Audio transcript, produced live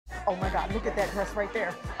Oh my God, look at that dress right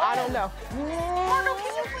there. I don't know. Margo,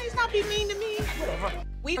 can you please not be mean to me? Whatever.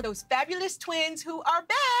 We are those fabulous twins who are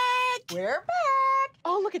back. We're back.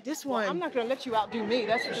 Oh, look at this one. I'm not gonna let you outdo me,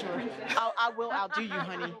 that's for sure. I will outdo you,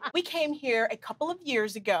 honey. We came here a couple of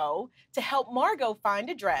years ago to help Margo find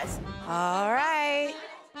a dress. All right.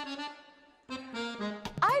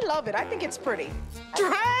 I love it. I think it's pretty.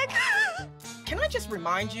 Drag? Can I just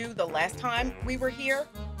remind you the last time we were here?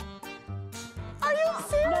 Are you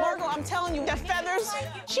serious? Margo, I'm telling you, the feathers,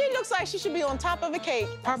 she looks like she should be on top of a cake.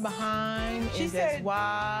 Her behind is as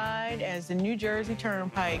wide as the New Jersey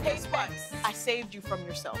Turnpike. Guess what? I saved you from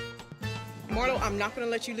yourself. Marlo, I'm not gonna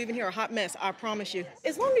let you leave in here a hot mess, I promise you.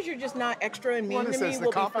 As long as you're just not extra and mean to me, the we'll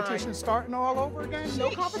be competition fine. starting all over again? No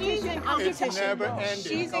competition. It's never ending.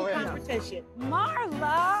 She's Go in ahead. competition.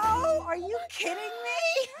 Marlo, are you kidding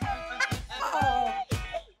me? Oh,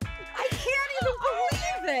 I can't even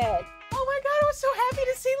believe it. Oh my God, I was so happy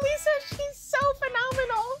to see Lisa. She's so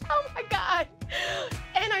phenomenal. Oh my God.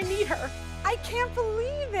 And I need her. I can't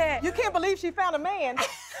believe it. You can't believe she found a man.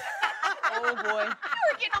 Oh boy. You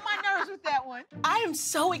were getting on my nerves with that one. I am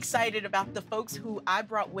so excited about the folks who I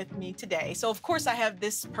brought with me today. So of course I have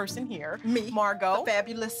this person here, Me, Margo. the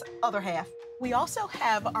fabulous other half. We also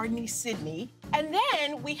have our niece, Sydney. And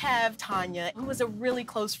then we have Tanya, who is a really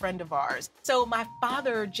close friend of ours. So my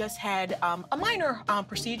father just had a minor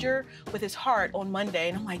procedure with his heart on Monday.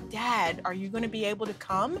 And I'm like, Dad, are you gonna be able to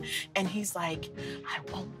come? And he's like, I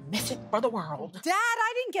won't miss it for the world. Dad,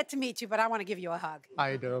 I didn't get to meet you, but I want to give you a hug.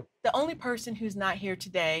 I do. The only person who's not here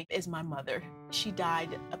today is my mother. She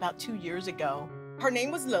died about 2 years ago. Her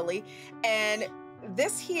name was Lily, and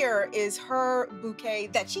this here is her bouquet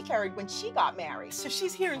that she carried when she got married. So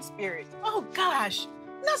she's here in spirit. Oh gosh,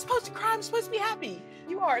 I'm not supposed to cry, I'm supposed to be happy.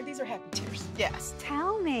 You are, these are happy tears, yes.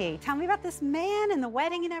 Tell me about this man and the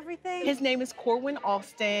wedding and everything. His name is Corwin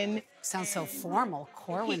Austin. Sounds so formal,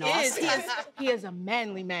 Corwin He Austin. he is a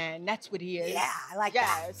manly man, that's what he is. Yeah, I like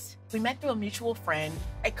that. Yes. We met through a mutual friend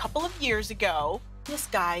a couple of years ago. This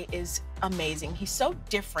guy is amazing. He's so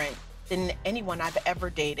different than anyone I've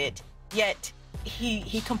ever dated, yet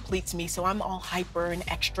he completes me, so I'm all hyper and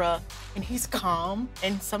extra, and he's calm,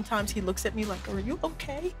 and sometimes he looks at me like, are you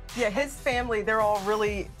okay? Yeah, his family, they're all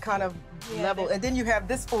really kind of level. And then you have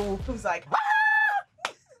this fool who's like,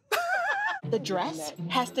 The dress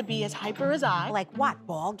has to be as hyper as I. Like what,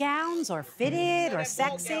 ball gowns or fitted or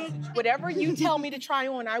sexy? Whatever you tell me to try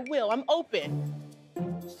on, I will. I'm open.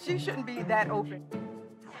 she shouldn't be that open.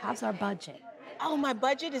 How's our budget? Oh, my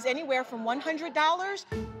budget is anywhere from $100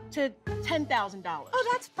 to $10,000. Oh,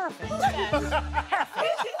 that's perfect. Calm down.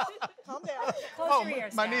 Close your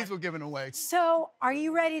ears, my Dad. knees were giving away. So, are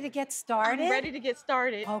you ready to get started? I'm ready to get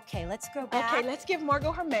started. Okay, let's go back. Okay, let's give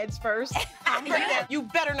Margo her meds first. You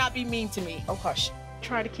better not be mean to me. Oh, hush.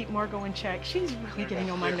 Try to keep Margo in check. She's really getting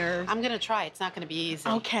on my nerves. I'm gonna try. It's not gonna be easy.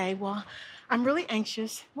 Okay, well, I'm really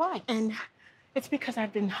anxious. Why? And it's because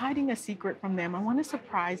I've been hiding a secret from them. I want to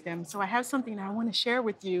surprise them, so I have something that I want to share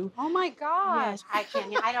with you. Oh my gosh. Yes. I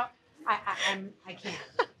can't. I can't.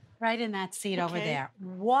 Right in that seat over Okay. there.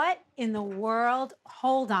 What in the world?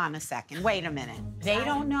 Hold on a second. Wait a minute. They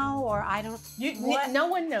don't know, or I don't. No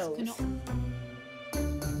one knows.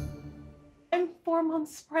 I'm 4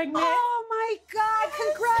 months pregnant. Oh my God!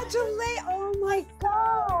 Congratulations! Oh my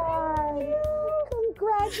God!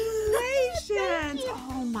 Congratulations!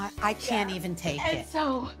 Oh my! I can't even take And it.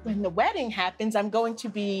 so when the wedding happens, I'm going to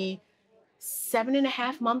be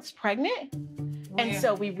 7.5 months pregnant. And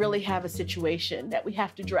so we really have a situation that we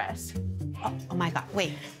have to dress. Oh my God!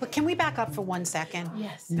 Wait, but can we back up for 1 second?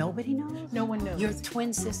 Yes. Nobody knows. No one knows. Your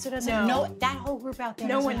twin sister doesn't No. know. That whole group out there.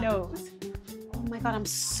 No doesn't one know. knows. Oh my God! I'm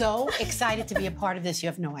so excited to be a part of this. You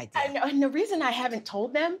have no idea. I know, and the reason I haven't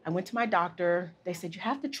told them, I went to my doctor. They said you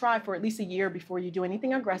have to try for at least a year before you do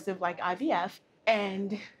anything aggressive like IVF.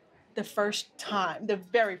 And the first time, the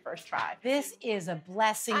very first try. This is a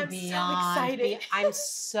blessing I'm so beyond. excited. I'm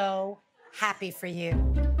so happy for you.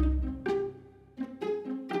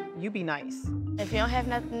 You be nice. If you don't have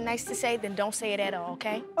nothing nice to say, then don't say it at all,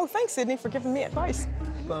 okay? Oh, thanks, Sydney, for giving me advice.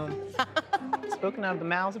 Boom. Spoken out of the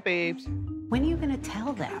mouths of babes. When are you gonna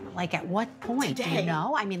tell them? Like at what point? Do you Today.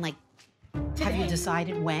 know? I mean, like, have you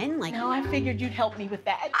decided when? Like, No, I figured you'd help me with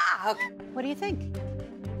that. okay. What do you think?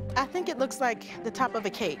 I think it looks like the top of a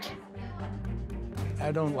cake.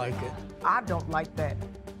 I don't like it. I don't like that.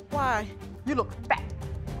 Why? You look fat.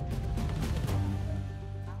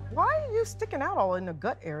 Why are you sticking out all in the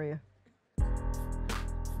gut area?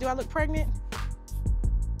 Do I look pregnant?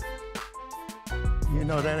 You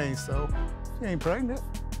know that ain't so. She ain't pregnant.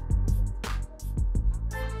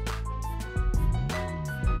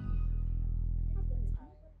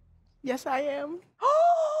 Yes, I am.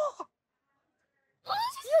 Oh!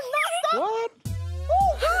 You knocked up! What?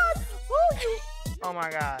 Oh, God! Oh, you... Oh, my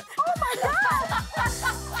God. Oh, my God!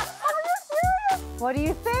 Are you serious? What do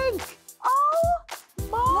you think? Oh,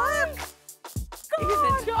 my God! He's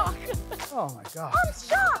in shock. Oh my God. I'm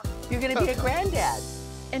shocked! You're gonna be a granddad.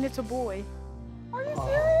 And it's a boy. Are you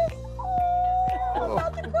serious? Oh, I'm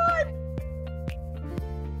about to cry!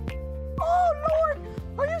 Oh, Lord!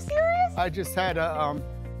 Are you serious? I just had a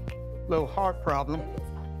little heart problem,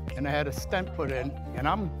 and I had a stent put in, and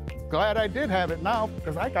I'm glad I did have it now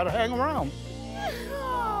because I gotta hang around.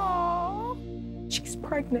 Oh, she's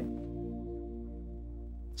pregnant.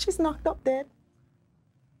 She's knocked up dead.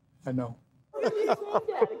 I know.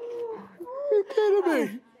 You kidding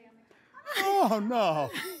me? Oh no.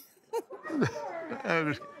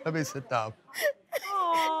 Let me sit down.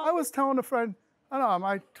 I was telling a friend, I know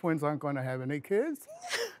my twins aren't going to have any kids.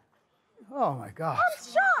 Oh my God. I'm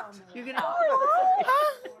shocked. You're gonna.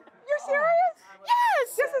 Huh? You're serious?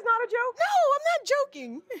 Yes. This is not a joke. No, I'm not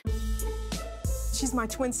joking. She's my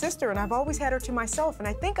twin sister, and I've always had her to myself, and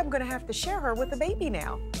I think I'm gonna have to share her with a baby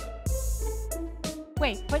now.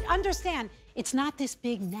 Wait, but understand, it's not this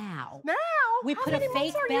big now. Now? We How put a many months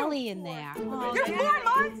fake are you? belly in there. Oh, You're 4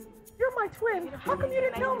 months. You're my twin. How come you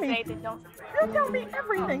didn't tell me? You tell me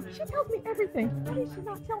everything. She tells me everything. Why did she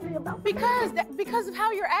not tell me about Because of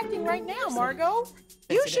how you're acting right now, Margo.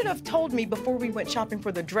 You should have told me before we went shopping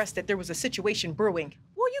for the dress that there was a situation brewing.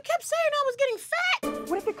 Well, you kept saying I was getting fat.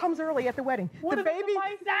 What if it comes early at the wedding? What the if baby?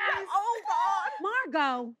 Oh, God.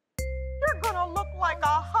 Margo. You're gonna look like a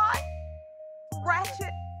hot,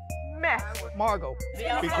 ratchet mess. Margo,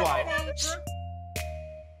 be quiet.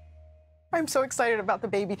 I'm so excited about the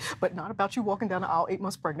baby, but not about you walking down the aisle 8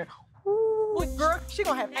 months pregnant. Ooh, girl, she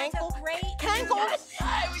gonna have ankles.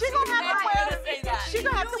 She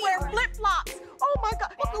gonna have to wear flip-flops. Oh my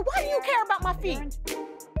God, why do you care about my feet?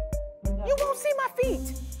 You won't see my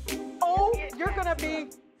feet. Oh, you're gonna be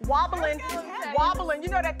wobbling. You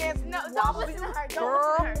know that dance? No, wobbling.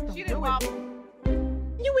 Girl, She didn't wobble.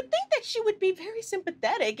 you would think that she would be very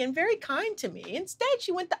sympathetic and very kind to me. Instead,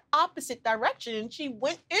 she went the opposite direction and she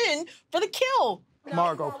went in for the kill.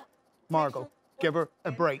 Margo, give her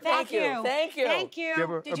a break. Thank you. Thank you. Thank you. Give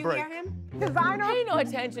her Did a you break. hear him? Designer. Pay no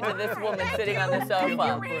attention to this woman sitting on the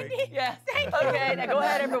sofa. Yes. Okay, now go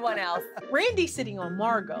ahead, everyone else. Randy sitting on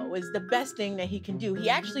Margo is the best thing that he can do. He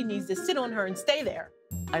actually needs to sit on her and stay there.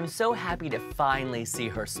 I'm so happy to finally see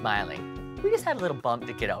her smiling. We just had a little bump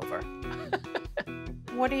to get over.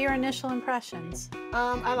 What are your initial impressions?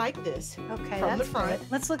 I like this. Okay, From that's the front.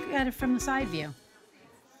 good. Let's look at it from the side view.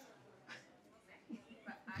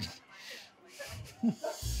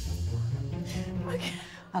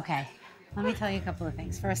 Okay, let me tell you a couple of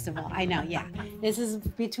things. First of all, I know, yeah, this is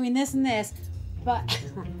between this and this, but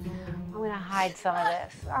I'm gonna hide some of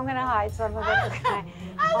this. I'm gonna hide some of it, okay?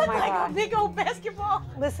 Oh my God. A big old basketball.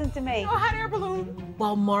 Listen to me. Oh, hot air balloon.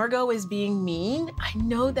 While Margo is being mean, I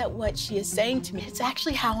know that what she is saying to me, it's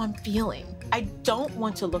actually how I'm feeling. I don't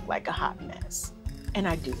want to look like a hot mess, and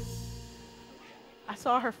I do. I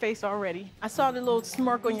saw her face already. I saw the little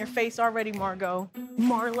smirk on your face already, Margo.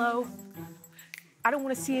 Marlo, I don't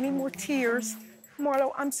want to see any more tears.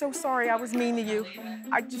 Marlo, I'm so sorry I was mean to you.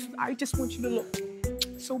 I just want you to look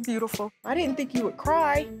so beautiful. I didn't think you would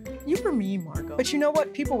cry. You were mean, Margo. But you know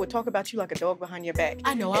what? People would talk about you like a dog behind your back.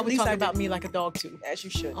 I know, I would talk about me like a dog too. As you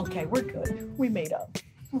should. Okay, we're good. We made up.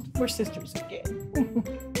 We're sisters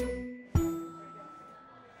again.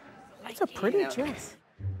 That's a pretty dress.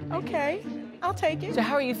 Okay, I'll take it. So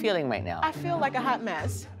how are you feeling right now? I feel like a hot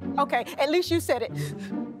mess. Okay, at least you said it.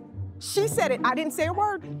 She said it, I didn't say a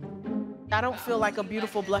word. I don't feel like a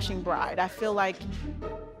beautiful blushing bride. I feel like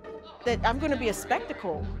that I'm gonna be a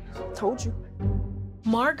spectacle. Told you.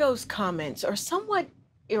 Margo's comments are somewhat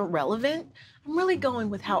irrelevant. I'm really going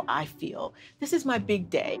with how I feel. This is my big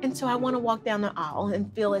day, and so I wanna walk down the aisle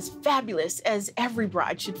and feel as fabulous as every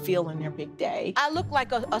bride should feel on their big day. I look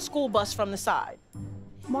like a school bus from the side.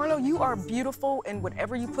 Marlo, you are beautiful in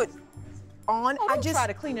whatever you put on. Oh, I just try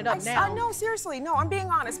to clean it up now. I know, seriously. No, I'm being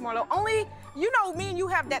honest, Marlo. Only, you know, me and you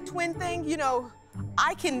have that twin thing. You know,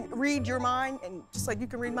 I can read your mind, and just like you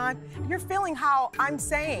can read mine, you're feeling how I'm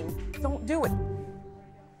saying. Don't do it.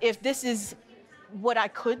 If this is what I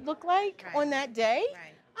could look like on that day,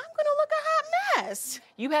 I'm gonna look a hot mess.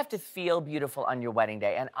 You have to feel beautiful on your wedding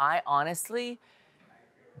day, and I honestly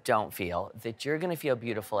don't feel that you're gonna feel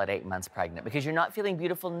beautiful at 8 months pregnant because you're not feeling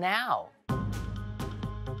beautiful now.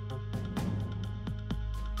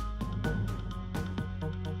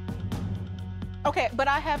 Okay, but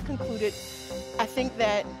I have concluded I think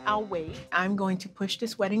that I'll wait. I'm going to push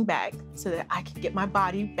this wedding back so that I can get my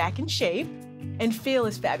body back in shape and feel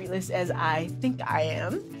as fabulous as I think I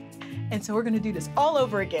am. And so we're gonna do this all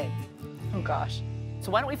over again. Oh gosh.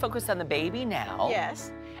 So why don't we focus on the baby now?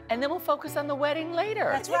 Yes. And then we'll focus on the wedding later.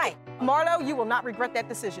 That's right. Marlo, you will not regret that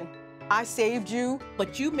decision. I saved you.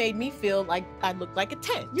 But you made me feel like I looked like a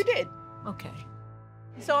 10. You did. Okay.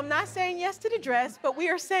 So I'm not saying yes to the dress, but we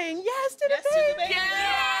are saying yes to the baby.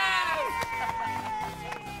 Yes!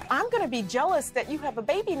 I'm gonna be jealous that you have a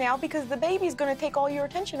baby now because the baby's gonna take all your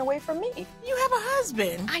attention away from me. You have a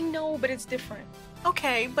husband. I know, but it's different.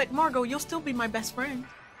 Okay, but Margo, you'll still be my best friend.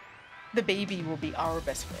 The baby will be our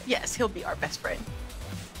best friend. Yes, he'll be our best friend.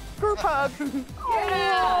 Group hug.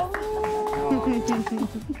 Yeah.